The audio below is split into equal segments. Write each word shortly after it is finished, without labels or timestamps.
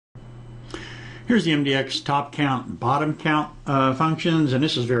Here's the MDX top count and bottom count functions, and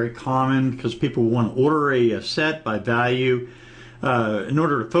this is very common because people want to order a set by value in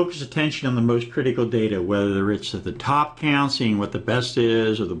order to focus attention on the most critical data, whether it's the top count, seeing what the best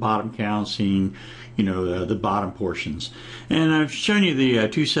is, or the bottom count, seeing the bottom portions. And I've shown you the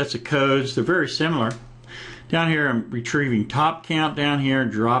two sets of codes. They're very similar. Down here I'm retrieving top count down here,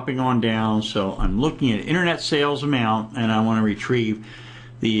 dropping on down, so I'm looking at internet sales amount, and I want to retrieve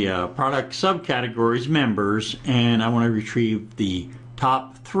the product subcategories members, and I want to retrieve the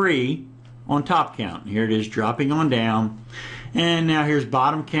top 3 on top count. Here it is, dropping on down. And now here's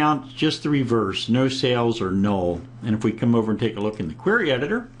bottom count, just the reverse, no sales or null. And if we come over and take a look in the query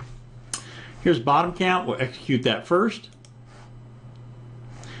editor, here's bottom count. We'll execute that first.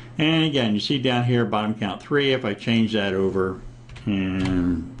 And again, you see down here bottom count 3. If I change that over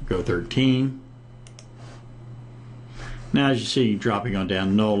and go 13, now as you see, dropping on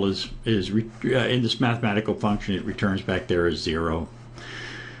down, null is in this mathematical function, it returns back there as 0.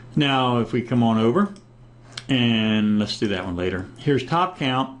 Now if we come on over, and let's do that one later. Here's top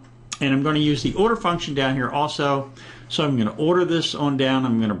count, and I'm going to use the order function down here also. So I'm going to order this on down.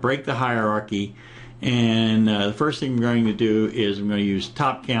 I'm going to break the hierarchy, and the first thing I'm going to do is I'm going to use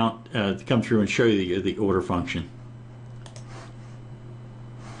top count to come through and show you the order function.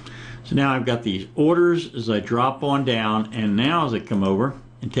 So now I've got these orders as I drop on down, and now as I come over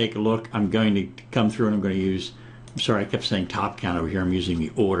and take a look, I'm going to come through and I'm going to use, I'm sorry, I kept saying top count over here. I'm using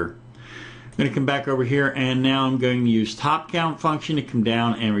the order. I'm going to come back over here, and now I'm going to use top count function to come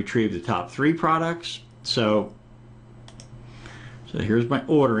down and retrieve the top 3 products. So here's my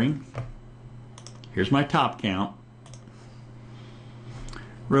ordering. Here's my top count.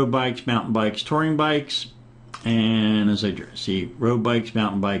 Road bikes, mountain bikes, touring bikes. And as I see, road bikes,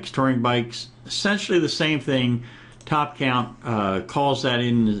 mountain bikes, touring bikes, essentially the same thing. Top count calls that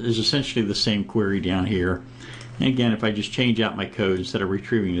in, is essentially the same query down here. And again, if I just change out my code, instead of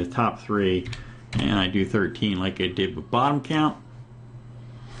retrieving the top 3, and I do 13 like I did with bottom count,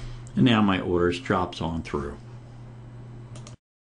 and now my orders drops on through.